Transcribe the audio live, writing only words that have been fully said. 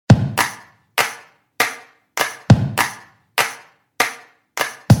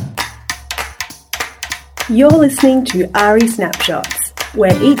You're listening to ARI Snapshots,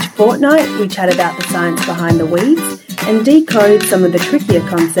 where each fortnight we chat about the science behind the weeds and decode some of the trickier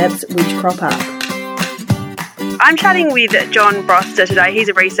concepts which crop up. I'm chatting with John Broster today. He's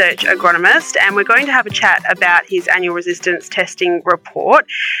a research agronomist, and we're going to have a chat about his annual resistance testing report.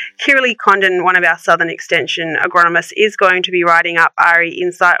 Kirralie Condon, one of our Southern Extension agronomists, is going to be writing up ARI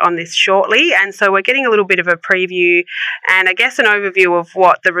Insight on this shortly, and so we're getting a little bit of a preview and I guess an overview of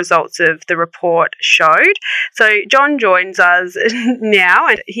what the results of the report showed. So John joins us now,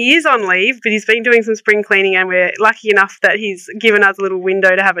 and he is on leave, but he's been doing some spring cleaning, and we're lucky enough that he's given us a little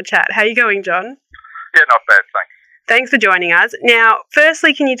window to have a chat. How are you going, John? Yeah, not bad, thanks. Thanks for joining us. Now,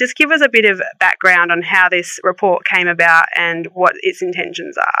 firstly, can you just give us a bit of background on how this report came about and what its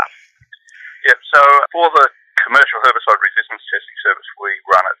intentions are? Yeah, so for the commercial herbicide resistance testing service we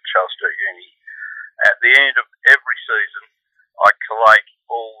run at Charles Sturt Uni, at the end of every season, I collate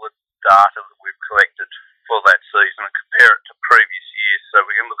all the data that we've collected for that season and compare it to previous years so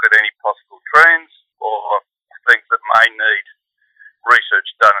we can look at any possible trends or things that may need research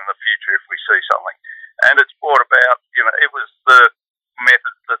done in the future if we see something. And it's brought about, it was the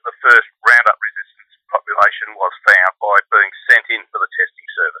method that the first Roundup resistance population was found by being sent in for the testing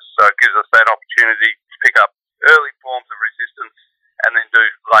service. So it gives us that opportunity to pick up early forms of resistance and then do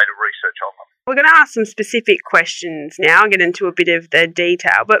later research on them. We're going to ask some specific questions now and get into a bit of the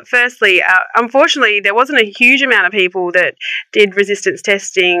detail. But firstly, unfortunately, there wasn't a huge amount of people that did resistance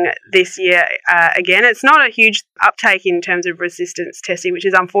testing this year. Again, it's not a huge uptake in terms of resistance testing, which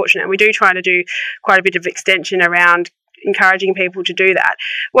is unfortunate. We do try to do quite a bit of extension around encouraging people to do that.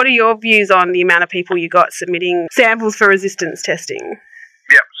 What are your views on the amount of people you got submitting samples for resistance testing?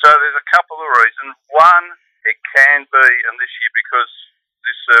 Yeah, so there's a couple of reasons. One, it can be, and this year because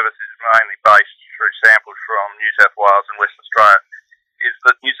this service is mainly based through samples from New South Wales and Western Australia, is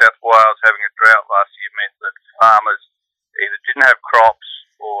that New South Wales having a drought last year meant that farmers either didn't have crops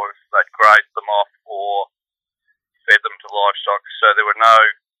or they'd grazed them off or fed them to livestock, so there were no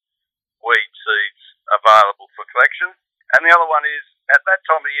weed seeds available for collection. And the other one is, at that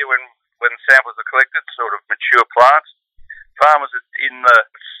time of year when samples are collected, sort of mature plants, farmers are in the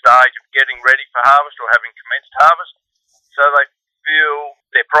stage of getting ready for harvest or having commenced harvest, so they feel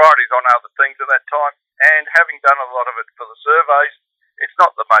their priorities on other things at that time. And having done a lot of it for the surveys, it's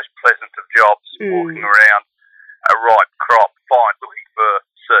not the most pleasant of jobs walking around a ripe crop, looking for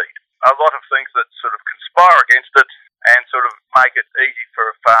seed. A lot of things that sort of conspire against it and sort of make it easy for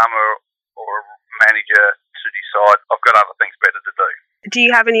a farmer or a manager to decide, I've got other things better to do. Do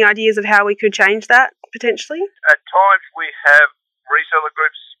you have any ideas of how we could change that, potentially? At times we have reseller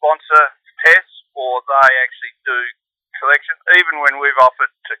groups sponsor tests, or they actually do collection. Even when we've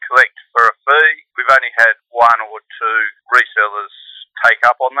offered to collect for a fee, we've only had one or two resellers take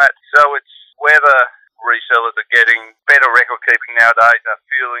up on that. So it's whether resellers are getting better record keeping nowadays, are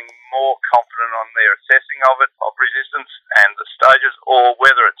feeling more confident on their assessing of it, of resistance and the stages, or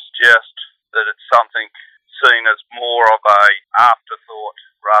whether it's just that it's something seen as more of a afterthought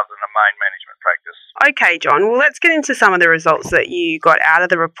rather than a main management practice. Okay, John, well, let's get into some of the results that you got out of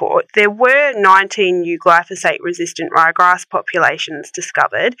the report. There were 19 new glyphosate-resistant ryegrass populations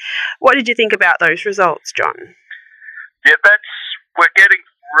discovered. What did you think about those results, John? Yeah, we're getting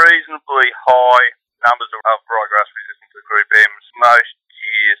reasonably high numbers of ryegrass resistance to group M's most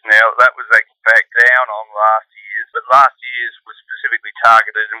years now. That was in fact down on last year's, but last year's was specifically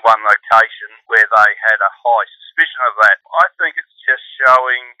targeted in one location where they had a high suspicion of that. I think it's just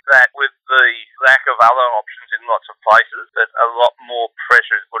showing that with the lack of other options in lots of places, that a lot more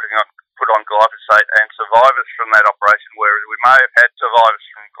pressure is put on glyphosate and survivors from that operation, whereas we may have had survivors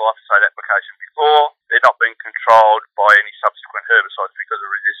from glyphosate application before, they're not being controlled by any subsequent herbicides because of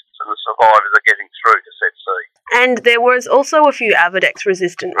resistance, and the survivors are getting through to set seed. And there was also a few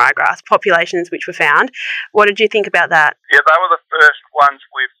Avidex-resistant ryegrass populations which were found. What did you think about that? Yeah, they were the first ones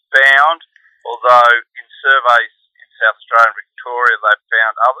we've found, although in surveys in South Australia and Victoria they've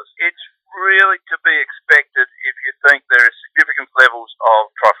found others. It's really to be expected if you think there are significant levels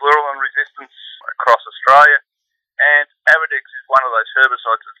of trifluralin resistance across Australia, and Avidex is one of those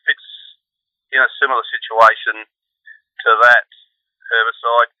herbicides that fits in a similar situation to that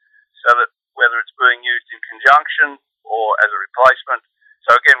herbicide, so that whether it's being used in conjunction or as a replacement.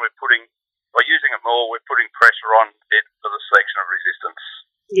 So again, by using it more, we're putting pressure on it for the selection of resistance.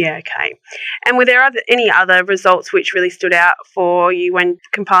 Yeah, okay. And were there any other results which really stood out for you when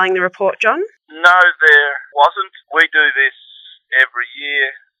compiling the report, John? No, there wasn't. We do this every year,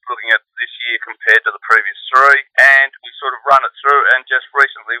 looking at this year compared to the previous three, and we sort of run it through, and just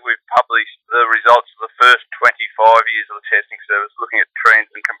recently we've published the results of the first 25 years of the testing service, looking at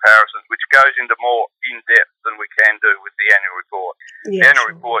trends and comparisons, which goes into more in-depth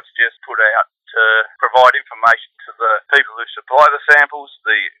buy the samples,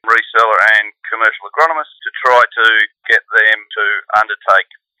 the reseller and commercial agronomists, to try to get them to undertake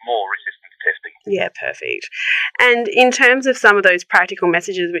more resistance testing. Yeah, perfect. And in terms of some of those practical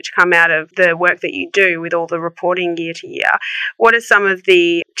messages which come out of the work that you do with all the reporting year to year, what are some of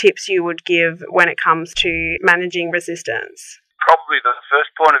the tips you would give when it comes to managing resistance? Probably the first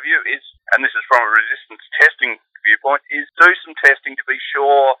point of view is, and this is from a resistance testing viewpoint, is do some testing to be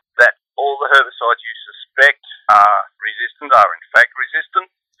sure that all the herbicides you suspect are resistant are in fact resistant.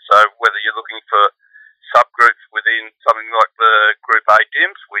 So whether you're looking for subgroups within something like the Group A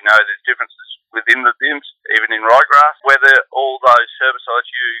DIMS, we know there's differences within the DIMS, even in ryegrass. Whether all those herbicides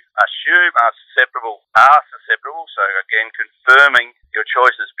you assume are susceptible. So again, confirming your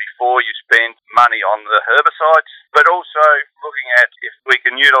choices before you spend money on the herbicides, but also looking at if we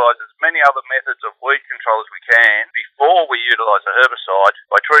can utilise as many other methods of weed control as we can before we utilise a herbicide.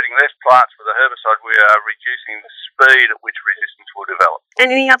 By treating less plants with a herbicide, we are reducing the speed at which resistance will develop.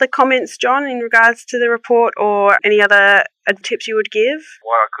 And any other comments, John, in regards to the report, or any other tips you would give?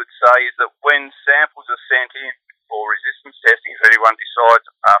 What I could say is that when samples are sent in for resistance testing, if anyone decides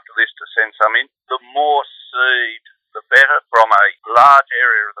after this to send some in, the more seed, the better, from a large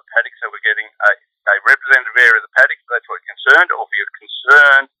area of the paddock. So we're getting a representative area of the paddock, if that's what you're concerned, or if you're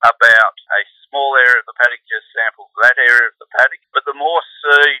concerned about a small area of the paddock, just sample that area of the paddock. But the more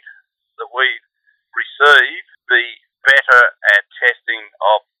seed that we receive, the better at testing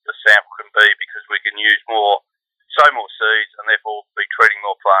of the sample can be, because we can use more seeds and therefore be treating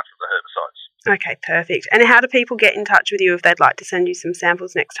more plants with the herbicides. Okay, perfect. And how do people get in touch with you if they'd like to send you some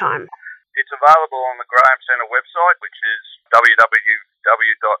samples next time? It's available on the Graham Centre website, which is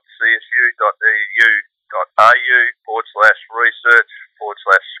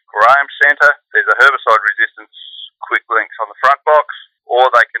www.csu.edu.au/research/Graham Centre. There's a herbicide resistance quick links on the front box,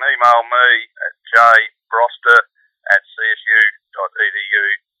 or they can email me at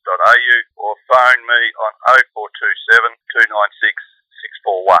jbroster@csu.edu.au or phone me on 0427 296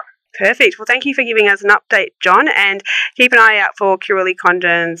 641. Perfect. Well, thank you for giving us an update, John, and keep an eye out for Kirrilly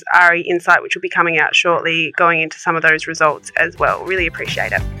Condon's RE Insight, which will be coming out shortly, going into some of those results as well. Really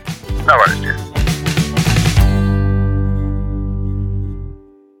appreciate it. No worries, Jess.